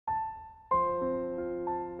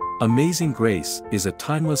Amazing Grace is a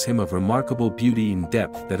timeless hymn of remarkable beauty and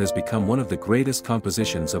depth that has become one of the greatest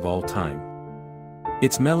compositions of all time.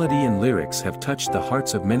 Its melody and lyrics have touched the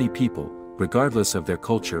hearts of many people, regardless of their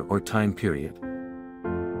culture or time period.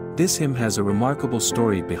 This hymn has a remarkable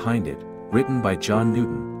story behind it, written by John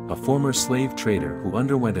Newton, a former slave trader who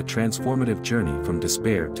underwent a transformative journey from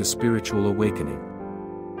despair to spiritual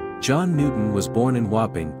awakening. John Newton was born in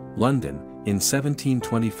Wapping, London, in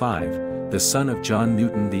 1725, the son of John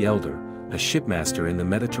Newton the Elder, a shipmaster in the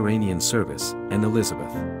Mediterranean service, and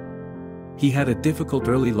Elizabeth. He had a difficult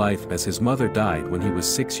early life as his mother died when he was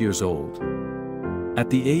 6 years old. At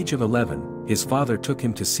the age of 11, his father took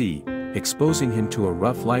him to sea, exposing him to a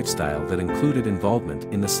rough lifestyle that included involvement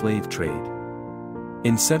in the slave trade.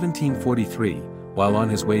 In 1743, while on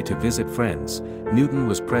his way to visit friends, Newton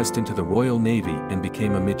was pressed into the Royal Navy and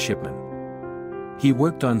became a midshipman. He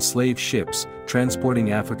worked on slave ships,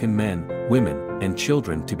 transporting African men, women, and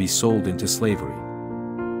children to be sold into slavery.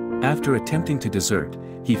 After attempting to desert,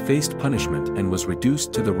 he faced punishment and was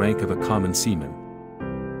reduced to the rank of a common seaman.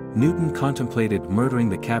 Newton contemplated murdering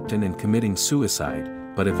the captain and committing suicide,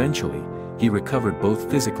 but eventually, he recovered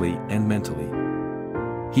both physically and mentally.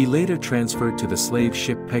 He later transferred to the slave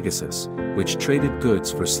ship Pegasus, which traded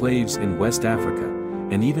goods for slaves in West Africa,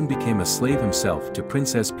 and even became a slave himself to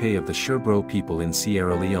Princess Pay of the Sherbro people in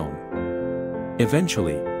Sierra Leone.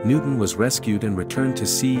 Eventually, Newton was rescued and returned to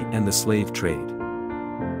sea and the slave trade.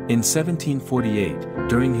 In 1748,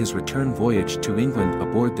 during his return voyage to England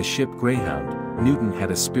aboard the ship Greyhound, Newton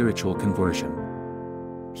had a spiritual conversion.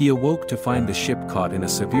 He awoke to find the ship caught in a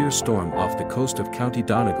severe storm off the coast of County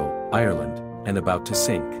Donegal, Ireland, and about to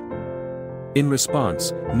sink. In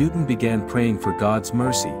response, Newton began praying for God's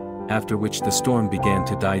mercy, after which the storm began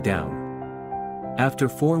to die down. After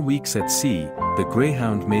 4 weeks at sea, the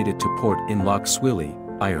Greyhound made it to port in Lough Swilly,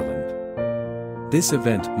 Ireland. This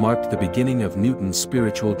event marked the beginning of Newton's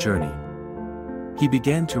spiritual journey. He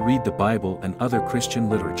began to read the Bible and other Christian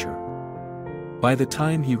literature. By the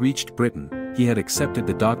time he reached Britain, he had accepted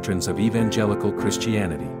the doctrines of evangelical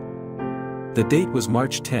Christianity. The date was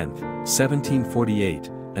March 10, 1748,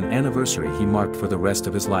 an anniversary he marked for the rest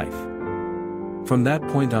of his life. From that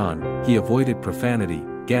point on, he avoided profanity,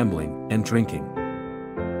 gambling, and drinking.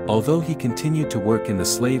 Although he continued to work in the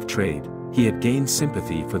slave trade, he had gained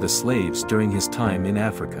sympathy for the slaves during his time in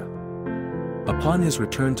Africa. Upon his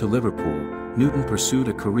return to Liverpool, Newton pursued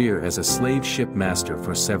a career as a slave ship master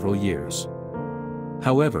for several years.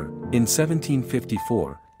 However, in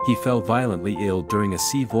 1754, he fell violently ill during a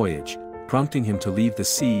sea voyage, prompting him to leave the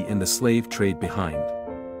sea and the slave trade behind.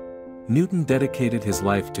 Newton dedicated his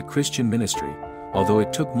life to Christian ministry, although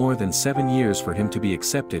it took more than 7 years for him to be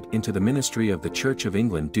accepted into the ministry of the Church of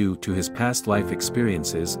England due to his past life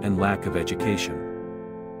experiences and lack of education.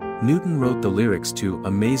 Newton wrote the lyrics to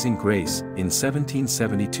Amazing Grace in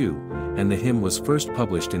 1772, and the hymn was first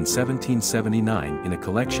published in 1779 in a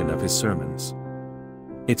collection of his sermons.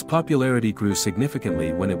 Its popularity grew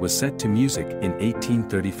significantly when it was set to music in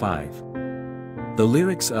 1835. The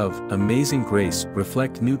lyrics of Amazing Grace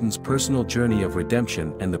reflect Newton's personal journey of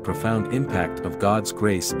redemption and the profound impact of God's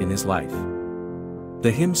grace in his life.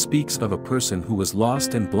 The hymn speaks of a person who was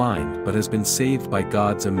lost and blind but has been saved by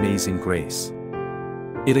God's amazing grace.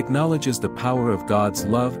 It acknowledges the power of God's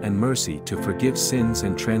love and mercy to forgive sins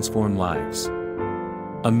and transform lives.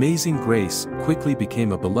 Amazing Grace quickly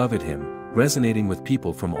became a beloved hymn, resonating with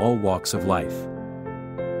people from all walks of life.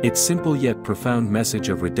 Its simple yet profound message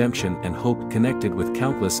of redemption and hope connected with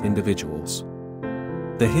countless individuals.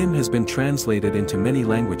 The hymn has been translated into many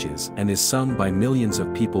languages and is sung by millions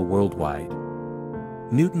of people worldwide.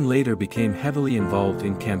 Newton later became heavily involved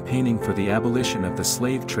in campaigning for the abolition of the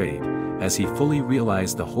slave trade, as he fully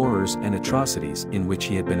realized the horrors and atrocities in which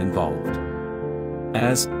he had been involved.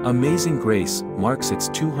 As Amazing Grace marks its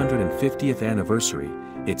 250th anniversary,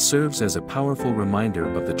 it serves as a powerful reminder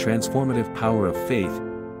of the transformative power of faith.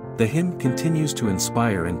 The hymn continues to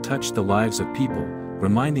inspire and touch the lives of people,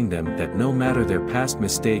 reminding them that no matter their past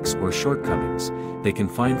mistakes or shortcomings, they can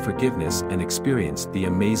find forgiveness and experience the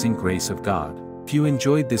amazing grace of God. If you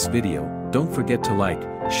enjoyed this video, don't forget to like,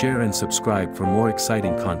 share and subscribe for more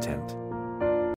exciting content.